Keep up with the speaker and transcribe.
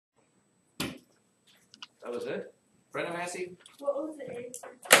That was it? Brenda Massey? What was the A for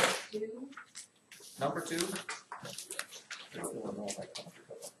 2? Number 2?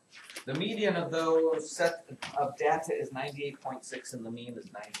 The median of those set of data is 98.6 and the mean is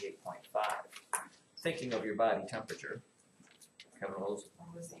 98.5. Thinking of your body temperature. Kevin Wills.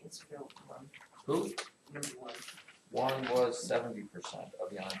 What was the answer to 1? Who? Number 1. 1 was 70% of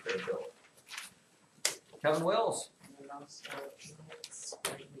the unfair bill. Kevin Wills. And then also, let's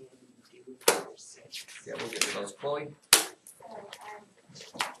bring in do for 6. Yeah, we'll get to those. Chloe.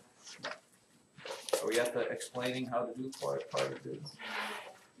 Are we at the explaining how to do part of it?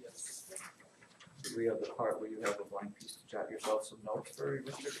 Yes. Do we have the part where you have a blank piece to jot yourself some notes for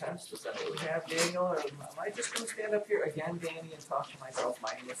Mr. Test? Is that what we have, Daniel? Or am I just going to stand up here again, Danny, and talk to myself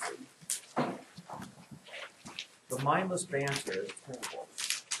mindlessly? The mindless banter is terrible.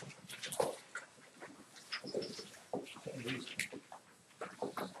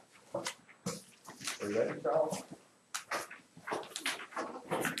 Are you ready, Charles?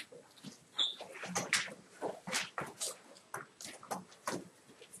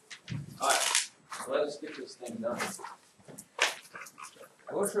 Let us get this thing done.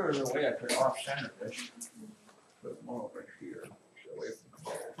 I wish there was a way I could off-center this. Put it more over here, away from the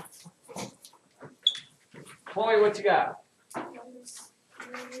bowl. Chloe, what you got?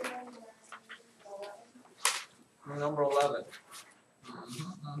 Number 11.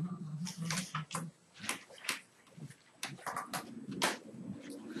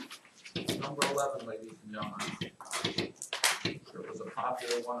 Number 11, ladies and gentlemen. It was a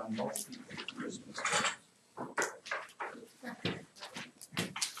popular one on most people's Christmas cards.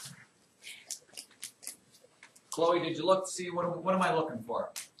 Chloe, did you look to see what am I looking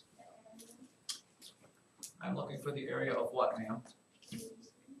for? I'm looking for the area of what, ma'am?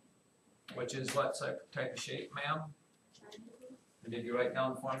 Which is what type of shape, ma'am? And did you write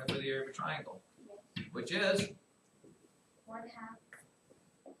down the formula for the area of a triangle? Yes. Which is? 1/2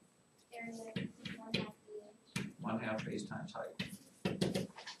 area, 1/2 BH. 1/2 base times height.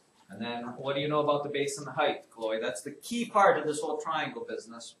 And then, what do you know about the base and the height, Chloe? That's the key part of this whole triangle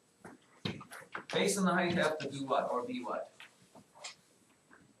business. Base and the height have to do what, or be what?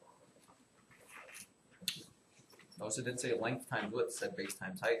 Notice it didn't say length times width, it said base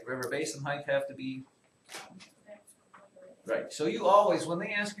times height. Remember, base and height have to be? Right, so you always, when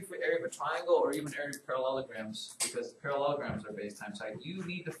they ask you for area of a triangle or even area of parallelograms, because parallelograms are base times height, you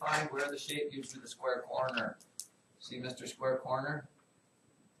need to find where the shape gives you the square corner. See Mr. Square Corner?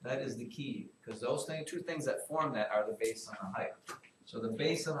 That is the key, because those two things that form that are the base and the height. So the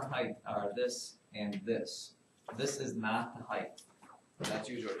base and the height are this and this. This is not the height. That's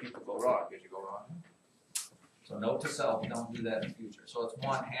usually where people go wrong, because you go wrong. So note to self, don't do that in the future. So it's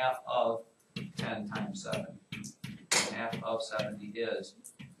 1/2 of 10 times 7. 1/2 of 70 is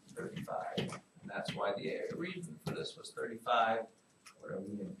 35. And that's why the reason for this was 35, whatever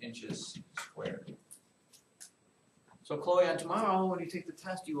we in inches squared. So Chloe, on tomorrow, when you take the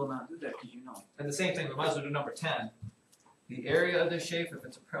test, you will not do that because you know. And the same thing, we might as well do number 10. The area of this shape, if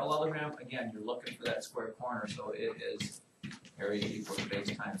it's a parallelogram, again, you're looking for that square corner. So it is area equals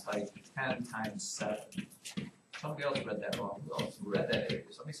base times height, 10 times 7. Somebody else read that wrong. Who else read that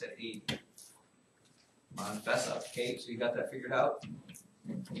area? Somebody said 80. Come on, fess up. Kate, so you got that figured out?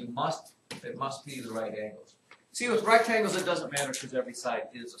 It must be the right angles. See, with rectangles, it doesn't matter because every side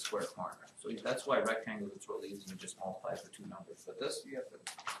is a square corner. So that's why rectangles, it's really easy to just multiply for 2 numbers. But this, you have to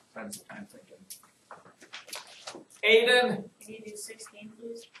spend some time thinking. Aiden? Can you do 16,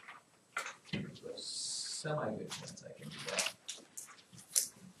 please? Semi-good chance I can do that.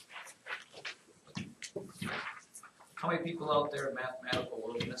 How many people out there in mathematical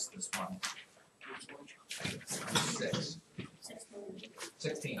world missed this one? 6.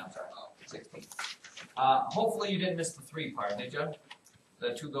 16, I'm sorry. 16. Hopefully you didn't miss the 3 part, did you?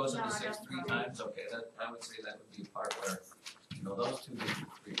 The 2 goes into 6 3 times? Okay, I would say that would be a part where, those 2 get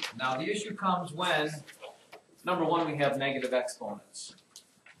 3. Now the issue comes when, number 1, we have negative exponents.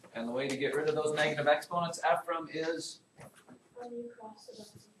 And the way to get rid of those negative exponents, Ephraim, is?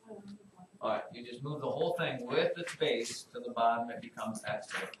 Alright, you just move the whole thing with its base to the bottom, it becomes x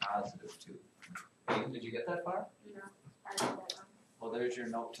to the positive 2. Aiden, did you get that far? No, I did that wrong. Well, there's your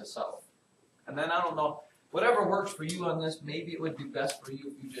note to self. And then, I don't know, whatever works for you on this, maybe it would be best for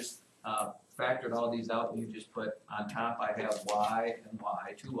you if you just factored all these out and you just put, on top I have y and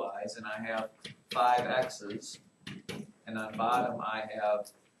y, 2 y's, and I have 5 x's. And on bottom I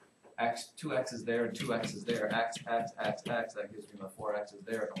have x, 2 x's there and 2 x's there, x, x, x, x, that gives me my 4 x's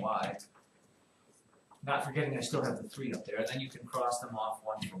there and a y. Not forgetting I still have the 3 up there, and then you can cross them off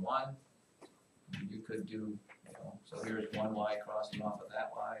 1 for 1. You could do, so here's 1 y crossing off of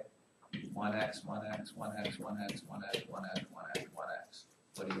that y, 1 1x, 1x, 1x, 1x, 1x, 1x, 1x, 1x.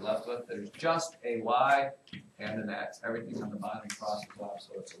 What are you left with? There's just a y and an x. Everything on the bottom crosses off,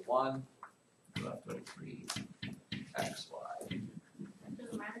 so it's a 1. You're left with a 3xy. It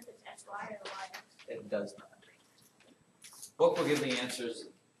doesn't matter if it's X, Y, or Y, X. It does not. Book will give the answers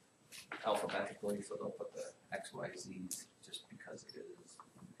alphabetically, so they'll put the x, y, z's just because it is.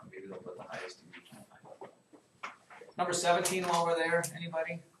 Maybe they'll put the highest you can find. Number 17 while we're there,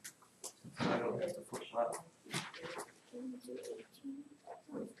 anybody? I don't have to flip flop.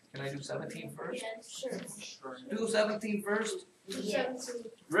 Can I do 17 first? Yeah, sure. Do 17 first? Yeah.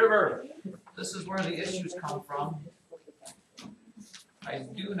 River, this is where the issues come from. I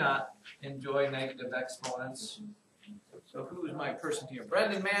do not enjoy negative exponents. So who is my person here?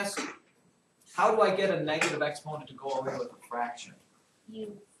 Brendan Massey. How do I get a negative exponent to go away with a fraction?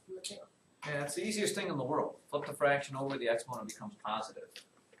 You flip it. Yeah, it's the easiest thing in the world. Flip the fraction over, the exponent becomes positive.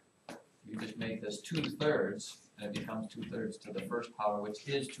 You just make this 2/3, and it becomes 2/3 to the first power, which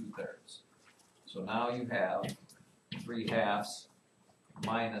is 2/3. So now you have 3/2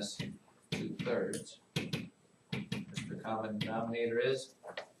 minus 2/3. Mr. Common denominator is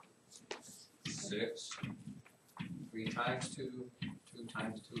 6. 3 times 2, 2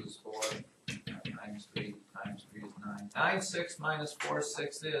 times 2 is 4, times 3 is 9. 9, 6 minus 4,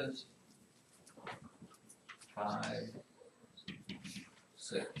 6 is 5,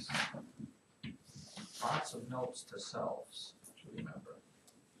 6. Lots of notes to selves to remember.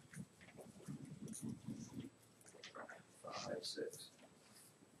 5, 6.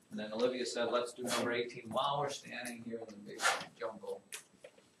 And then Olivia said, let's do number 18 while we're standing here in the big jungle.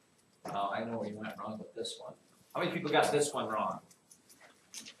 I know where you went wrong with this one. How many people got this one wrong?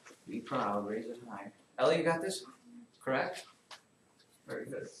 Be proud, raise it high. Ellie, you got this? Correct? Very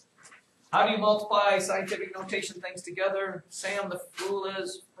good. How do you multiply scientific notation things together? Sam, the rule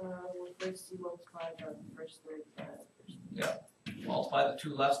is? First you multiply the first third by the first. Yeah. Multiply the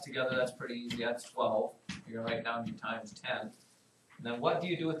two lefts together, that's pretty easy. That's 12. You're going to write down your times 10. And then what do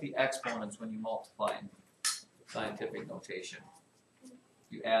you do with the exponents when you multiply in scientific notation?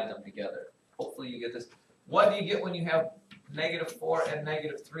 You add them together. Hopefully you get this. What do you get when you have -4 and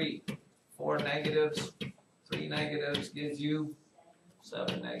 -3? 4 negatives, 3 negatives gives you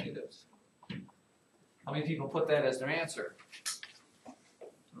 7 negatives. How many people put that as their answer?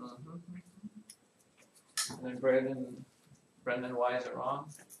 And then Brendan, why is it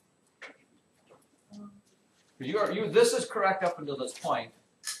wrong? This is correct up until this point.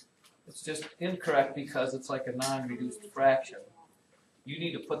 It's just incorrect because it's like a non-reduced fraction. You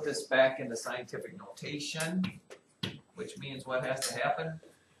need to put this back into scientific notation, which means what has to happen?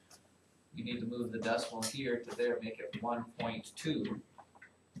 You need to move the decimal here to there, make it 1.2.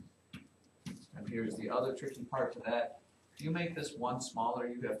 And here's the other tricky part to that. If you make this 1 smaller,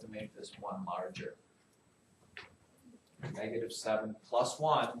 you have to make this 1 larger. -7 plus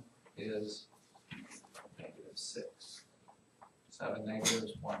 1 is -6. 7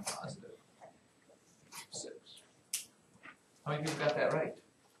 negatives, 1 positive. 6. How many people got that right?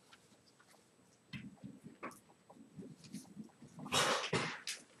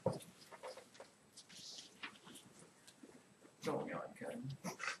 Don't yawn, Kevin.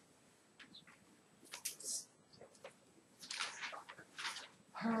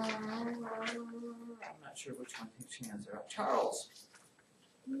 I'm not sure which one his hands are up. Charles.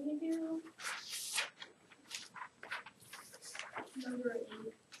 Can you do number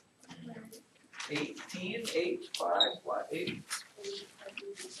 8? 18, 8, 5, what, 8?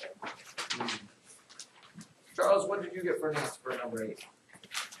 Charles, what did you get for an answer for number 8?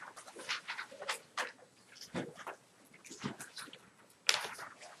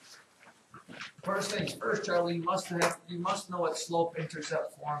 First things first, Charlie, you must know what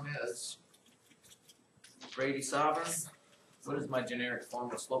slope-intercept form is. Brady Sovereign, what is my generic form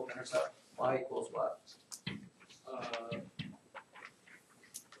of slope-intercept? Y equals what?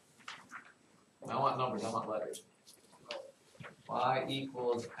 I want numbers, I want letters. Y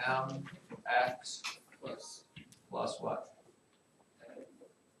equals mx plus what?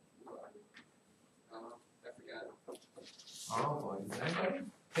 I forgot. Oh boy, does anybody?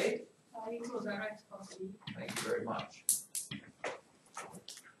 Kate? Y equals Mx plus B. Thank you very much.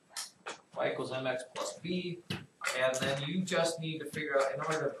 Y equals mx plus b, and then you just need to figure out, in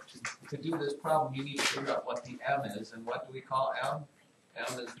order to do this problem, you need to figure out what the m is, and what do we call m?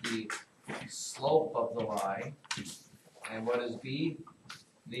 M is the slope of the line, and what is b?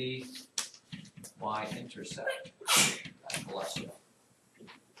 The y-intercept. God bless you.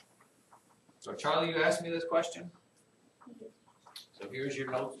 So Charlie, you asked me this question? So here's your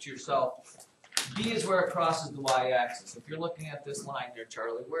notes to yourself. B is where it crosses the y-axis. If you're looking at this line here,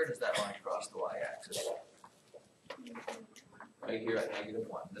 Charlie, where does that line cross the y-axis? Right here at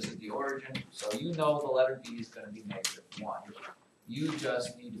 -1. This is the origin, so you know the letter B is going to be -1. You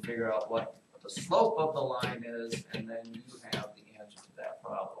just need to figure out what the slope of the line is, and then you have the answer to that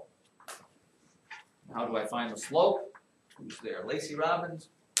problem. How do I find the slope? Who's there? Lacey Robbins?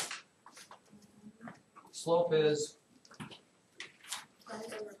 Slope is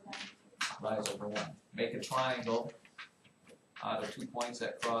rise over 1. Make a triangle out of 2 points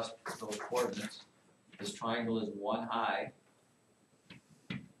that cross those coordinates. This triangle is 1 high,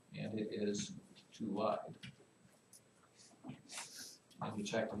 and it is 2 wide. And you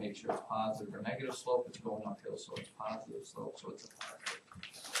check to make sure it's positive or negative slope. It's going uphill, so it's positive slope, so it's a positive.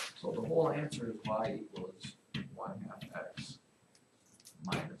 So the whole answer is y equals 1/2 x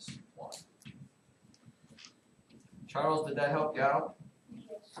minus 1. Charles, did that help you out?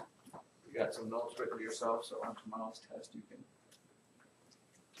 Yes. You got some notes written to yourself, so on tomorrow's test you can.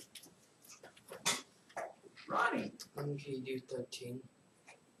 Ronnie. When can you do 13?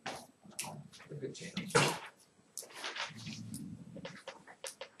 A good chance.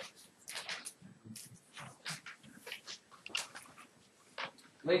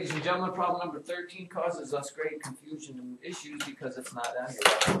 Ladies and gentlemen, problem number 13 causes us great confusion and issues because it's not on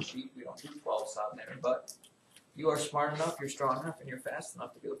your sheet. We don't do 12s on there, but you are smart enough, you're strong enough, and you're fast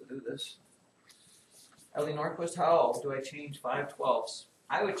enough to be able to do this. Ellie Norquist, how do I change 5/12?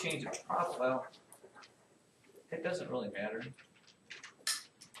 I would change it well, it doesn't really matter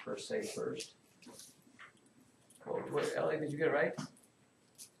per se first. What, Ellie, did you get it right?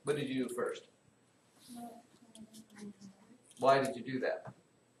 What did you do first? Why did you do that?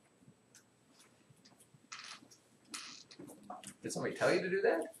 Did somebody tell you to do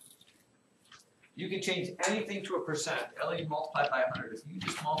that? You can change anything to a percent. Ellie multiplied by 100. If you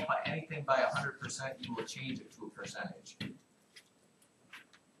just multiply anything by 100%, you will change it to a percentage.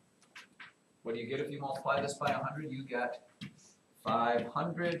 What do you get if you multiply this by 100? You get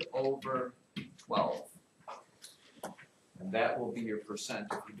 500 over 12. And that will be your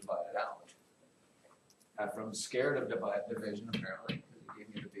percent if you divide it out. Ephraim's scared of division, apparently, because he gave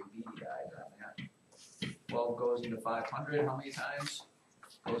me the big beady eyes on that. 12 goes into 500 how many times?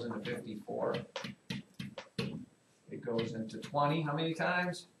 Goes into 54. It goes into 20 how many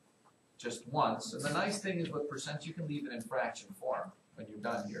times? Just once. And the nice thing is with percents, you can leave it in fraction form when you're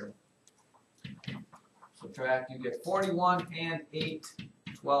done here. Subtract, you get 41 and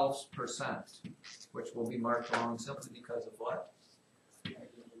 8/12%, which will be marked wrong simply because of what?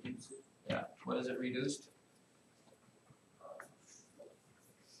 Yeah, what is it reduced?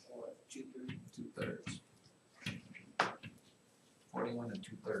 2/3. 41 and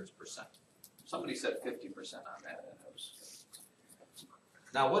 2/3%. Somebody said 50% on that, and it was.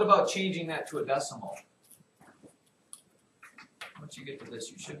 Now, what about changing that to a decimal? Once you get to this,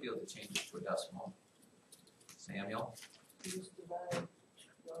 you should be able to change it to a decimal. Samuel?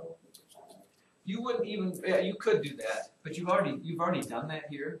 You wouldn't even, yeah, you could do that, but you've already done that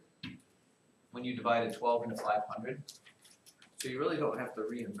here when you divided 12 into 500. So you really don't have to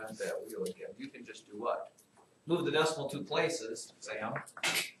reinvent that wheel again. You can just do what? Move the decimal 2 places, Sam,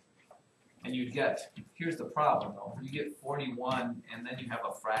 and you'd get, here's the problem though, you get 41 and then you have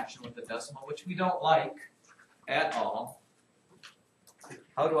a fraction with the decimal, which we don't like at all.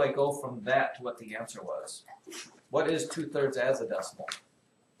 How do I go from that to what the answer was? What is 2/3 as a decimal?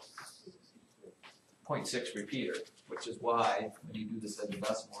 0.6 repeater, which is why when you do this as a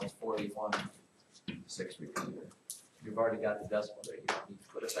decimal, it's 41/6 repeater. You've already got the decimal there. You don't need to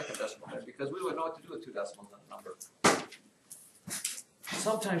put a second decimal there because we wouldn't know what to do with 2 decimals in a number.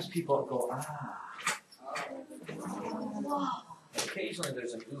 Sometimes people go, Occasionally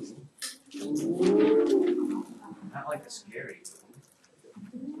there's an ooh. Not like the scary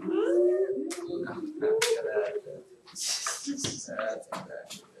ooh. That's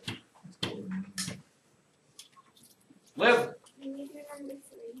actually it. Liv. We need your number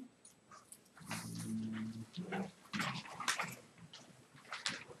 3.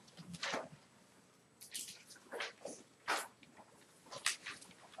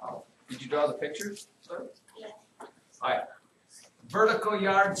 Did you draw the pictures, sir? Yes. Alright. Vertical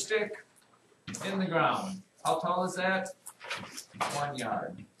yardstick in the ground. How tall is that? 1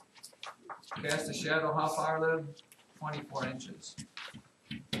 yard. Cast a shadow, how far, Liv? 24 inches.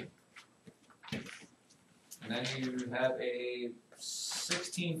 And then you have a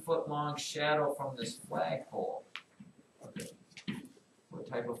 16-foot long shadow from this flagpole. Okay. What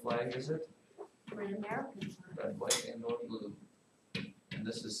type of flag is it? We're American. Red, white, and or blue. And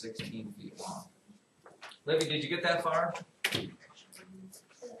this is 16 feet long. Livy, did you get that far?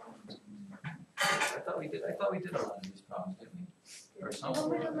 thought we did a lot of these problems, didn't we? Or some. The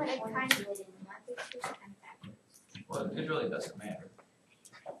only one that I kind of did in math is just kind of backwards. Well, it really doesn't matter.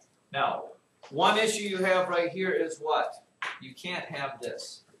 Now, one issue you have right here is what? You can't have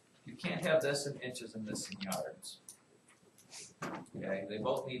this. You can't have this in inches and this in yards. Okay, they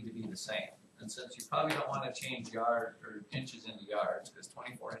both need to be the same. And since you probably don't want to change yard or inches into yards, because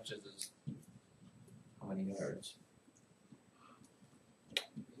 24 inches is how many yards?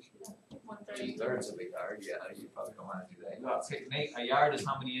 2/3 of a yard. Yeah, you probably don't want to do that. You ought to say, Nate, a yard is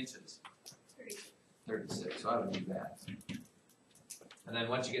how many inches? 36. So I would do that. And then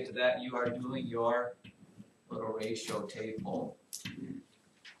once you get to that, you are doing your little ratio table.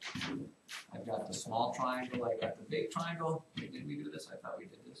 I've got the small triangle, I got the big triangle. Did we do this? I thought we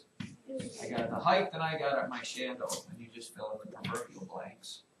did this. I got the height, and I got my shadow, and you just fill in the proverbial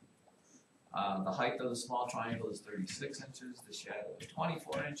blanks. The height of the small triangle is 36 inches, the shadow is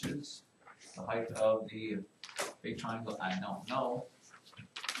 24 inches. The height of the big triangle, I don't know.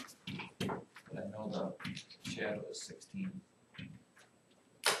 But I know the shadow is 16.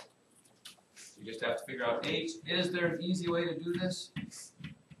 You just have to figure out H. Is there an easy way to do this?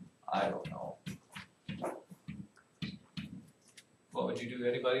 I don't know. What would you do?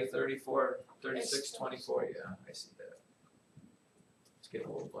 Anybody? 34, 36, 24? Yeah, I see that. Let's get a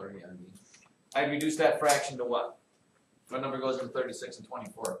little blurry on me. I'd reduce that fraction to what? What number goes into 36 and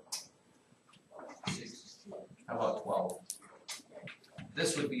 24? 6. How about 12?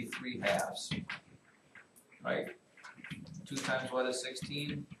 This would be 3/2, right? 2 times what is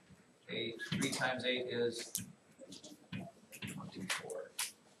 16? 8. 3 times 8 is 24.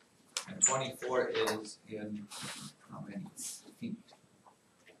 And 24 is in how many feet?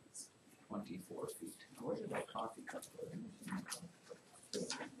 24 feet. Where did that coffee cup go?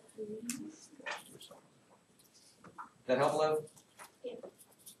 That help, Lev? Yeah.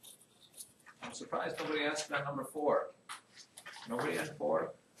 I'm surprised nobody asked on number 4. Nobody asked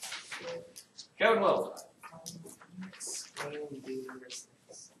 4? Kevin Will. Explain B versus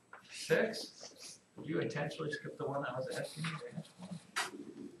 6? Did you intentionally skip the one I was asking you to ask for?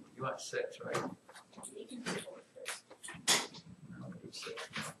 You want 6, right? No, I'll do 6.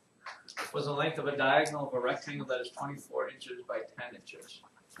 What's the length of a diagonal of a rectangle that is 24 inches by 10 inches?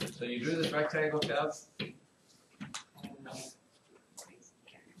 So you drew this rectangle, Kev?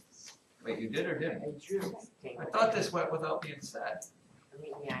 Wait, you did or didn't? I drew. I thought this went without being said. I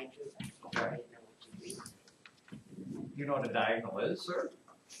mean, yeah, I drew that. I didn't know what you read. You know what a diagonal is, sir?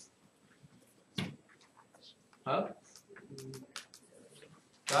 Huh?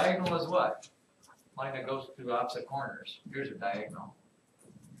 Diagonal is what? Line that goes through opposite corners. Here's a diagonal.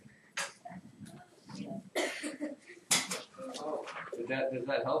 Does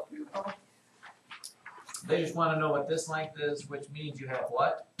that help you? They just want to know what this length is, which means you have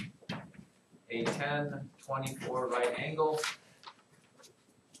what? A 10-24 right angle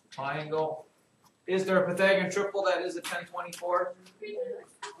triangle. Is there a Pythagorean triple that is a 10-24?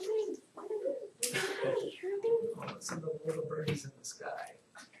 Some of the little birdies in the sky.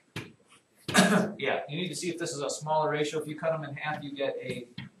 Yeah, you need to see if this is a smaller ratio. If you cut them in half, you get a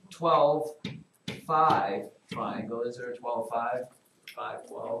 12-5 triangle. Is there a 12-5?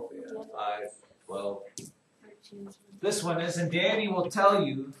 5-12, yeah, 5-12. This one is, and Danny will tell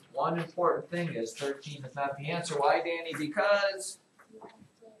you one important thing is 13 is not the answer. Why, Danny? Because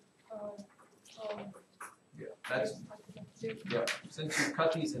since you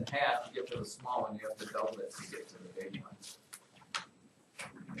cut these in half to get to the small one, you have to double it to get to the big one.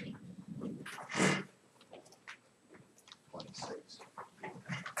 26.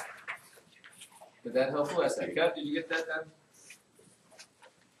 Did that help you? Kev, did you get that done?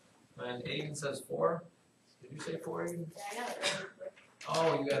 And Aiden says 4. Did you say 4, Aiden? Yeah, I got it right.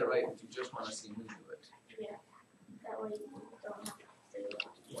 Oh, you got it right, but you just want to see me do it. Yeah, that way you don't have to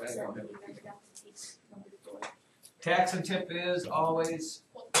Well, I so don't you have- never have to teach number 4. Tax and tip is always,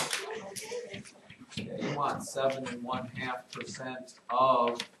 yeah, you want 7.5%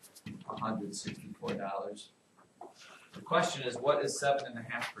 of $164. The question is, what is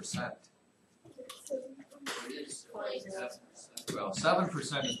 7.5%? Well,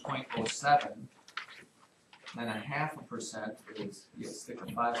 7% is 0.07. Then 0.5% is, you stick a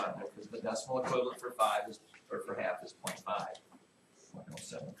 5 on there because the decimal equivalent for 5 is, or for half is 0.5.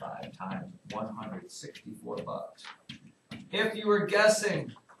 0.075 times $164. If you were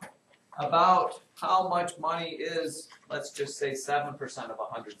guessing about how much money is, let's just say 7% of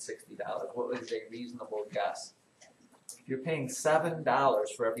 $160, what is a reasonable guess? If you're paying $7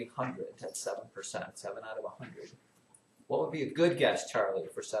 for every 100, that's 7%, 7 out of 100. What would be a good guess, Charlie,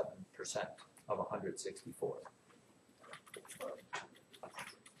 for 7% of 164?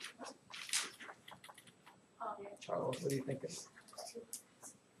 Charles, what are you thinking?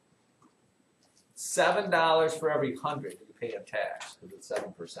 $7 for every 100 that you pay in tax, because it's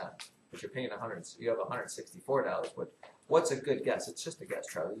 7%. But you're paying 100, so you have $164. But what's a good guess? It's just a guess,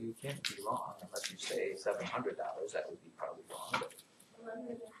 Charlie. You can't be wrong unless you say $700. That would be probably wrong. But,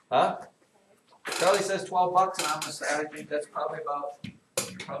 huh? Charlie says $12, and I'm gonna say I think that's probably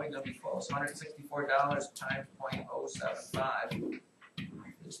gonna be close. $164 times 0.075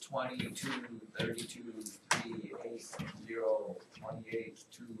 is 22, 32, 3, 8, 0, 28,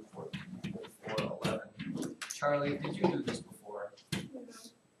 2, 14, 44, 11. Charlie, did you do this before?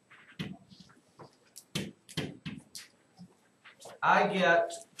 I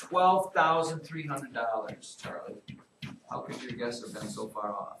get $12,300, Charlie. How could your guess have been so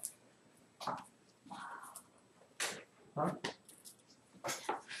far off? Huh?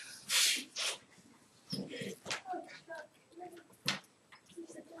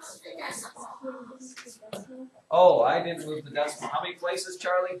 Oh, I didn't move the decimal. How many places,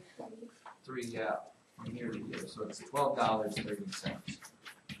 Charlie? 3, yeah. From here to here. So it's $12.30.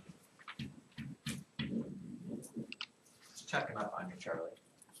 Just checking up on you, Charlie.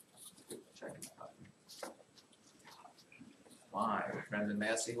 Checking up on you. Why? Brendan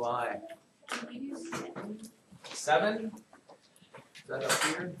Massey, why? 7? Is that up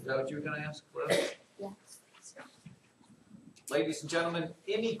here? Is that what you were going to ask, Cliff? Yeah. Ladies and gentlemen,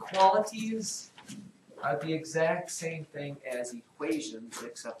 inequalities are the exact same thing as equations,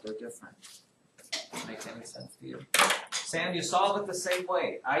 except they're different. Make any sense to you? Sam, you solve it the same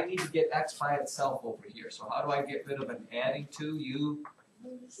way. I need to get x by itself over here. So how do I get rid of an adding 2? You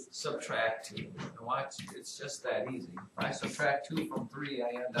subtract 2. And watch, it's just that easy. If I subtract 2 from 3, I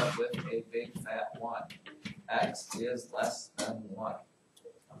end up with a big fat 1. X is less than 1.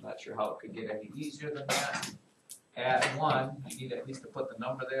 I'm not sure how it could get any easier than that. Add 1, you need at least to put the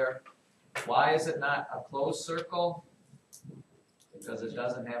number there. Why is it not a closed circle? Because it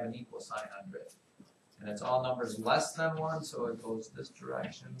doesn't have an equal sign under it. And it's all numbers less than 1, so it goes this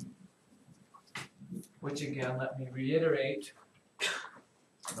direction. Which again, let me reiterate.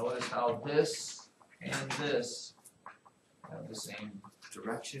 Notice how this and this have the same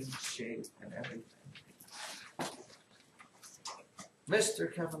direction, shape, and everything. Mr.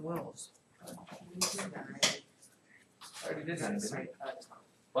 Kevin Wells. I already did that, didn't I?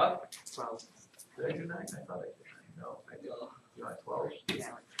 What? 12. Did I do 9? I thought I did 9. No, I did. You want 12?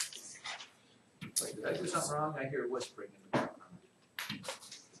 Yeah. Wait, did I do something wrong? I hear whispering in the background.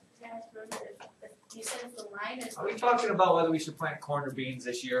 You said if the line is. Are we talking about whether we should plant corn or beans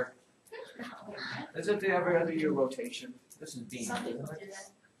this year? Is it the every other year rotation? This is beans, Some isn't people it? do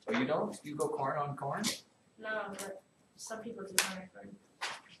that. Oh, you don't? You go corn on corn? No, but some people do corn.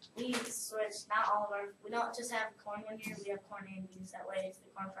 We switch, not all of our, we don't just have corn one year, we have corn and beans. That way if the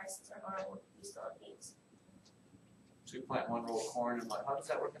corn prices are horrible, we still have beans. So you plant one row of corn and what? How does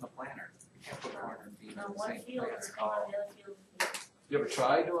that work in the planter? You can't put corn and beans No, in the one same field planter. is corn, the other field is beans. You ever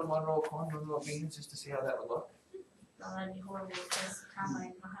try doing one row of corn, one row of beans, just to see how that would look? No, that'd be horrible because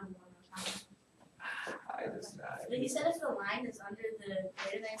combine, don't have one more time. But you said if the line is under the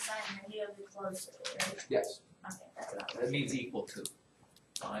greater than sign, then you have the closed circle, right? Yes, Okay, that's not. that means equal to.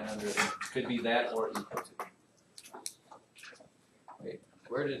 Line under, could be that or equal to. Wait,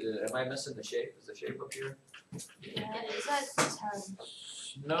 where did it, am I missing the shape? Is the shape up here? Yeah, it says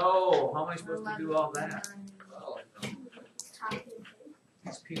 10. No, how am I supposed to do all that? Oh, no. Top.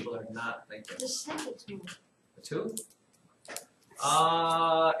 These people are not thinking. Just send it to me. The 2?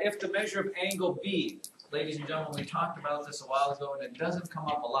 If the measure of angle B, ladies and gentlemen, we talked about this a while ago and it doesn't come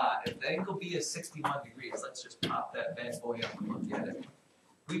up a lot. If the angle B is 61 degrees, let's just pop that bad boy up and look at it.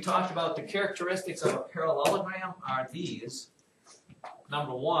 We talked about the characteristics of a parallelogram are these.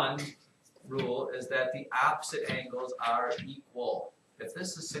 Number 1 rule is that the opposite angles are equal. If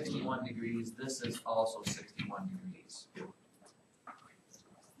this is 61 degrees, this is also 61 degrees.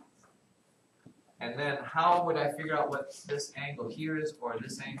 And then how would I figure out what this angle here is or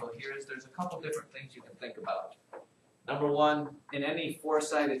this angle here is? There's a couple different things you can think about. Number 1, in any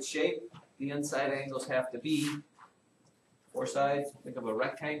 4-sided shape, the inside angles have to be 4 sides. Think of a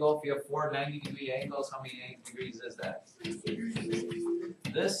rectangle. If you have 4 90-degree angles, how many degrees is that?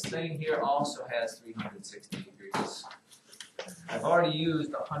 This thing here also has 360 degrees. I've already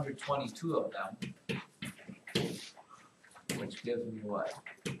used 122 of them, which gives me what?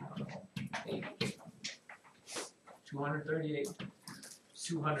 I don't know, 8.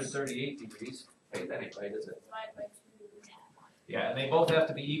 238 degrees. Wait, that ain't right, is it? Divide by 2. Yeah, and they both have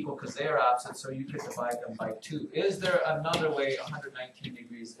to be equal because they are opposite, so you could divide them by 2. Is there another way, 119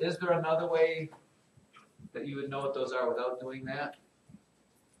 degrees, is there another way that you would know what those are without doing that?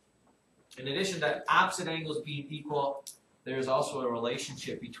 In addition to opposite angles being equal, there's also a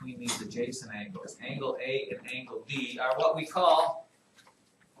relationship between these adjacent angles. Angle A and angle D are what we call,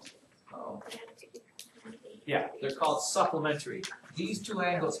 they're called supplementary. These two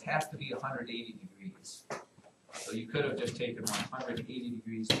angles have to be 180 degrees. So you could have just taken 180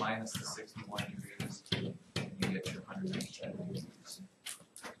 degrees minus the 61 degrees, and you get your 187 degrees.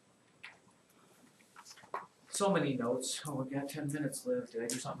 So many notes. Oh, we got 10 minutes left. Did I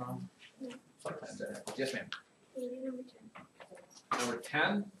do something wrong? Sometimes that happens. Yes, ma'am. Number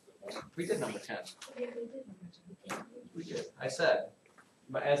 10? We did number 10. We did. I said,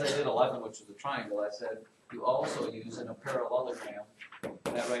 but as I did 11, which was a triangle, I said you also use in a parallelogram.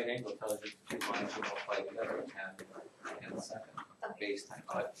 That right angle tells you two lines you multiply together, 10 and the second base times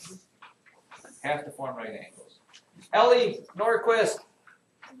cut. Have to form right angles. Ellie Norquist.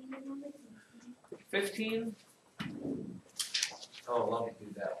 15. Oh, let me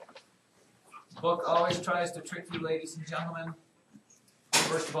do that. Book always tries to trick you, ladies and gentlemen.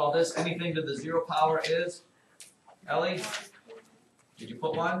 First of all, this, anything to the 0 power is? Ellie? Did you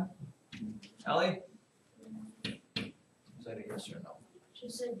put 1? Ellie? Is that a yes or no? She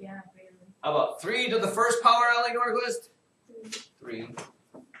said yeah. How about 3 to the 1st power, Ellie Norquist? 3.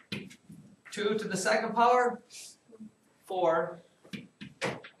 2 to the 2nd power? 4.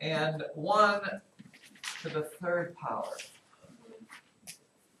 And 1 to the 3rd power.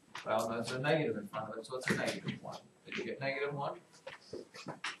 Well, there's a negative in front of it, so it's a negative 1. Did you get negative 1?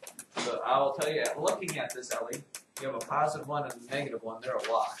 So I will tell you, looking at this, Ellie, you have a positive 1 and a negative 1. They're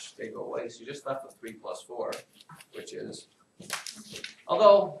a wash. They go away. So you're just left with 3 plus 4, which is,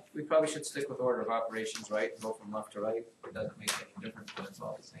 although we probably should stick with order of operations, right? And go from left to right. It doesn't make any difference, but it's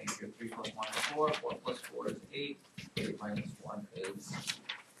all the same. Here, 3 plus 1 is 4. 4 plus 4 is 8. 8 minus 1 is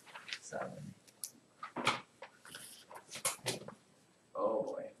 7. Oh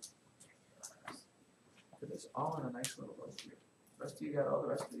boy. Look at this, all in a nice little row here. The rest of you got all the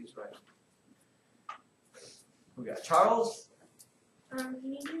rest of these right. We got Charles. Can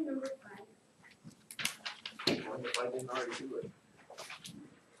you do number 5? I wonder if I didn't already do it.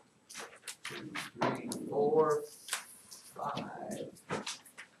 2, 3, 4, 5.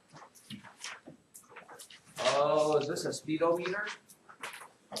 Oh, is this a speedometer?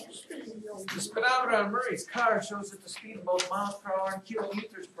 The speedometer on Murray's car shows that the speed of both miles per hour and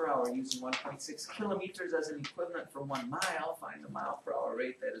kilometers per hour. Using 1.6 kilometers as an equivalent for 1 mile, find the mile per hour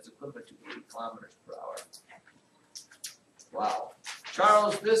rate that is equivalent to 80 kilometers per hour. Wow.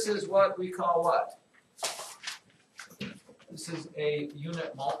 Charles, this is what we call what? This is a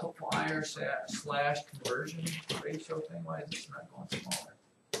unit multiplier slash conversion ratio thing. Why is this not going smaller?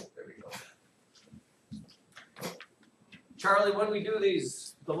 There we go. Charlie, when we do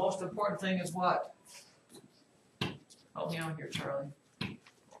these, the most important thing is what? Help me out here, Charlie.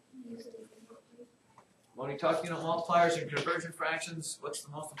 When we talk unit multipliers and conversion fractions, what's the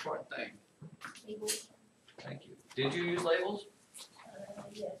most important thing? Labels. Thank you. Did you use labels?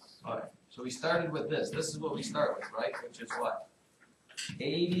 Yes. All right. So we started with this. This is what we start with, right? Which is what?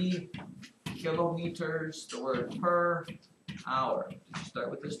 80 kilometers, the word per hour. Did you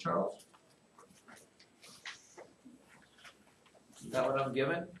start with this, Charles? Is that what I'm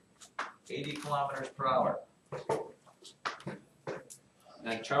given? 80 kilometers per hour.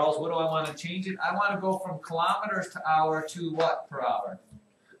 Now, Charles, what do I want to change it? I want to go from kilometers to hour to what per hour?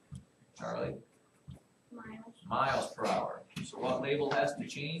 Charlie? Miles. Miles per hour. So what label has to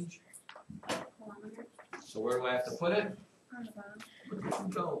change? Kilometer. So where do I have to put it? On the bottom. Where does it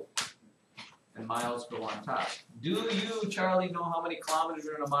go? And miles go on top. Do you, Charlie, know how many kilometers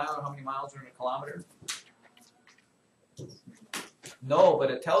are in a mile or how many miles are in a kilometer? No, but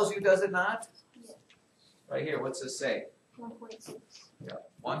it tells you, does it not? Yes. Right here, what's this say? 1.6. Yeah,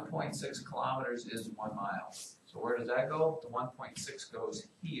 1.6 kilometers is 1 mile. So where does that go? The 1.6 goes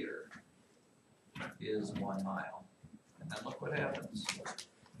here, is 1 mile. And then look what happens.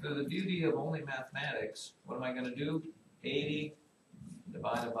 Through the beauty of only mathematics, what am I going to do? 80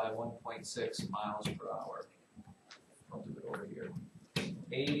 divided by 1.6 miles per hour. I'll do it over here.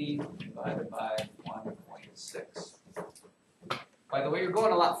 80 divided by 1.6. By the way, you're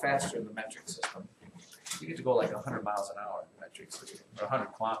going a lot faster in the metric system. You get to go like 100 miles an hour in the metric system, or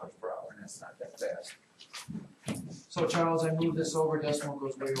 100 kilometers per hour, and that's not that fast. So Charles, I move this over, decimal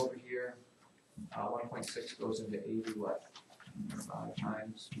goes way over here. 1.6 goes into 80 what? 5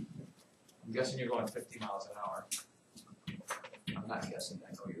 times. I'm guessing you're going 50 miles an hour. I'm not guessing,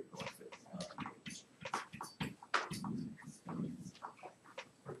 I know you're going 50 miles an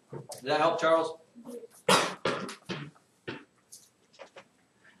hour. Does that help, Charles?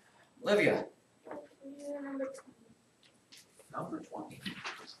 Olivia. Number 20. Number 20.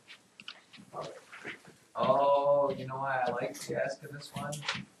 Oh, you know why I like asking this one?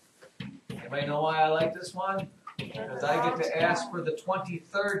 Anybody know why I like this one? Because I get to ask for the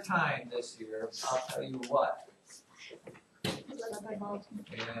 23rd time this year. I'll tell you what.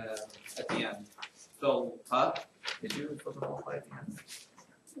 Yeah, at the end. So, did you flip them all at the end?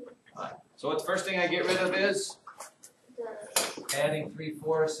 Alright. So what the first thing I get rid of is adding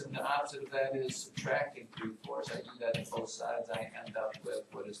 3/4, and the opposite of that is subtracting 3/4. I do that on both sides. I end up with,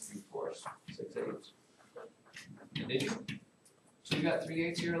 what is 3/4? 6/8. Did you? So you got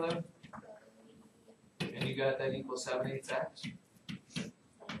 3/8 here, 11? And you got that equals 7/8 x?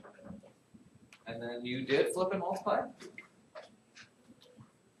 And then you did flip and multiply?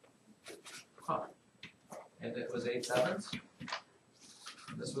 Huh. And it was 8/7?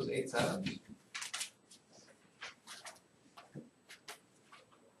 This was 8/7?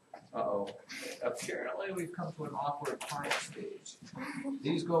 Uh-oh. Apparently we've come to an awkward time stage.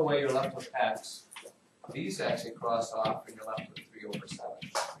 These go away, you're left with x. These actually cross off and you're left with 3/7.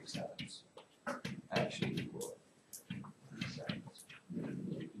 3/7. Actually equal 3/7.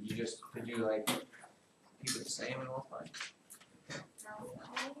 Did you like keep it the same and multiply?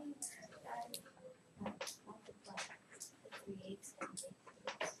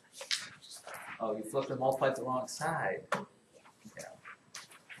 Oh, you flipped and multiplied the wrong side. Yeah.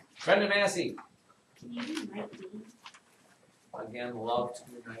 Brendan Massey. Can you do 19? Again, love to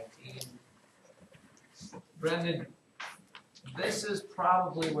do 19. Brendan, this is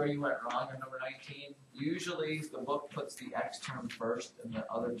probably where you went wrong on number 19. Usually the book puts the x term first and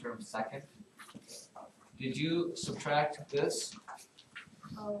the other term second. Did you subtract this?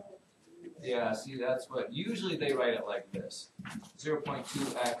 Oh. Yeah, see, that's what, usually they write it like this.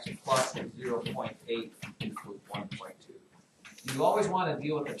 0.2x plus 0.8 equals 1.2. You always want to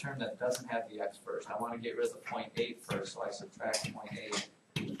deal with the term that doesn't have the x first. I want to get rid of the 0.8 first, so I subtract 0.8.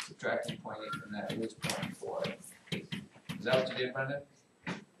 Subtracting 0.8 from that is 0.4. Is that what you did, Brendan?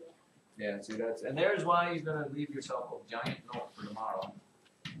 Yeah, see, that's, and there's why you're going to leave yourself a giant note for tomorrow.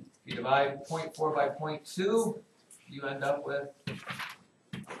 If you divide 0.4 by 0.2, you end up with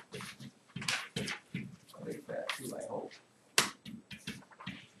a big fat 2, I hope.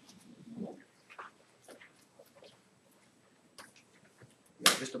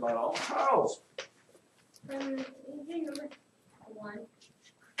 Yeah, just about all. Charles! Number 1.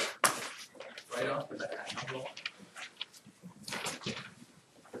 Right off the bat, number 1.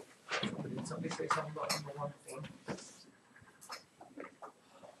 Did somebody say something about number 1 before?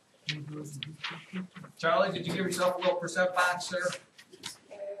 Charlie, did you give yourself a little percent box, sir?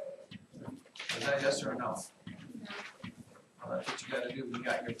 Is that yes or no? Well, that's what you got to do. You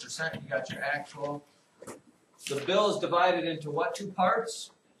got your percent, you got your actual. The bill is divided into what two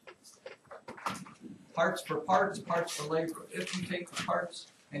parts? Parts for parts, parts for labor. If you take the parts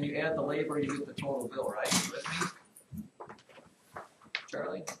and you add the labor, you get the total bill, right? You with me?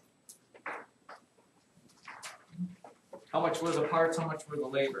 Charlie? How much were the parts? How much were the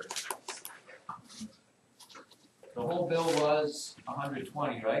labor? The whole bill was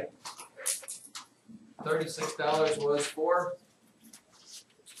 $120, right? $36 was for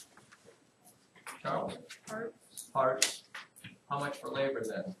Charles? Parts. How much for labor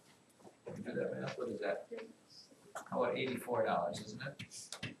then? You do that math, what is that? How about $84, isn't it?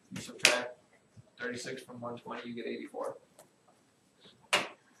 You subtract 36 from 120, you get 84.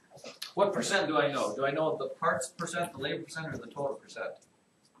 What percent do I know? Do I know the parts percent, the labor percent, or the total percent?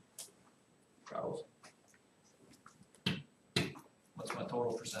 Charles? What's my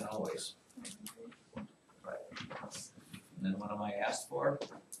total percent always? Right. And then what am I asked for?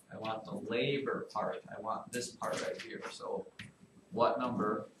 I want the labor part. I want this part right here. So what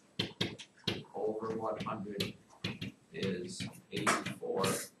number over 100 is 84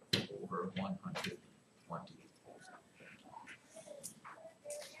 over 120?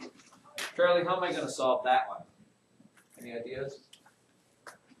 Charlie, how am I going to solve that one? Any ideas?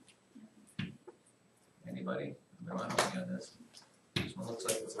 Anybody? I'm on this. This one looks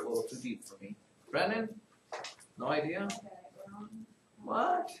like it's a little too deep for me. Brendan? No idea?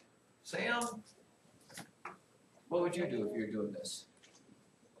 What? Sam? What would you do if you were doing this?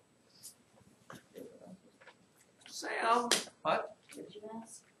 Sam? What? Did you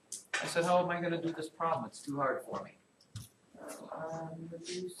ask? I said, how am I going to do this problem? It's too hard for me.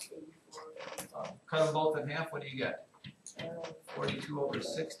 Reduce 84. Cut them both in half, what do you get? 42 over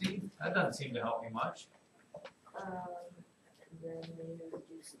 60? That doesn't seem to help me much. And then later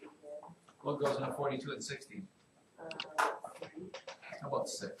reduce it again. What goes into 42 and 60? 3. How about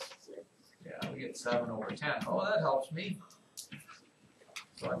 6? Yeah, we get 7 over 10. Oh, that helps me.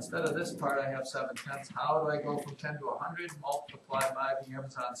 So instead of this part, I have 7/10. How do I go from 10 to 100? Multiply by the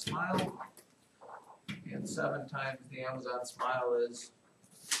Amazon Smile. And 7 times the Amazon Smile is,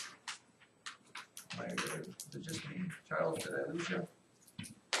 is it just me? Charles, did I lose you?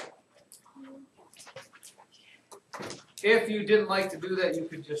 If you didn't like to do that, you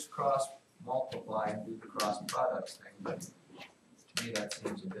could just cross multiply and do the cross products thing, but to me that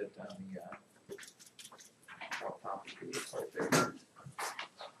seems a bit on the more complicated part there.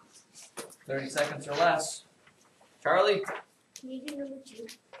 30 seconds or less. Charlie? Can you do number 2?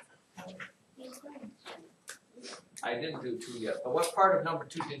 Yes, ma'am. I didn't do 2 yet, but what part of number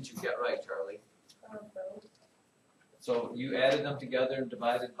 2 didn't you get right, Charlie? Bro. So you added them together and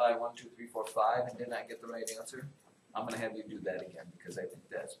divided by 1, 2, 3, 4, 5 and did not get the right answer? I'm gonna have you do that again because I think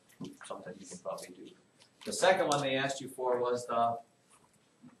that's something you can probably do. The second one they asked you for was the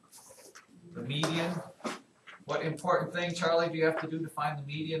median. What important thing, Charlie, do you have to do to find the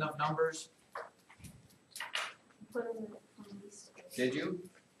median of numbers? Put them on these. Did you?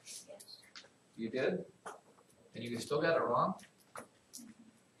 Yes. You did? And you still got it wrong?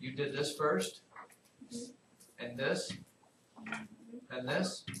 You did this first? And this? And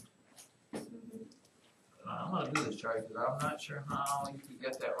this? I'm gonna do this, Charlie, because I'm not sure how you could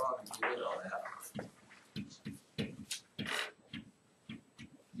get that wrong if you did all that.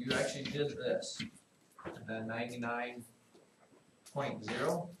 You actually did this, and then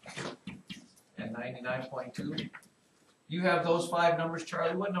 99.0 and 99.2. You have those 5 numbers,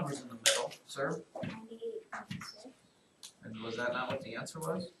 Charlie. What number's in the middle, sir? 98.6. And was that not what the answer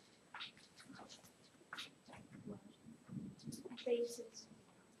was? I thought you said,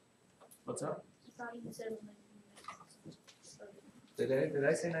 What's up? I thought you said Did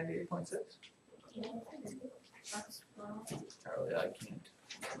I say 98.6? that's wrong. Charlie, I can't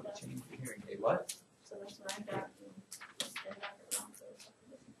change the hearing aid. What? So that's what I got. I got it wrong.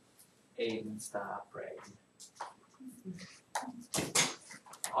 Aiden, stop, right?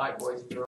 All right, boys and girls.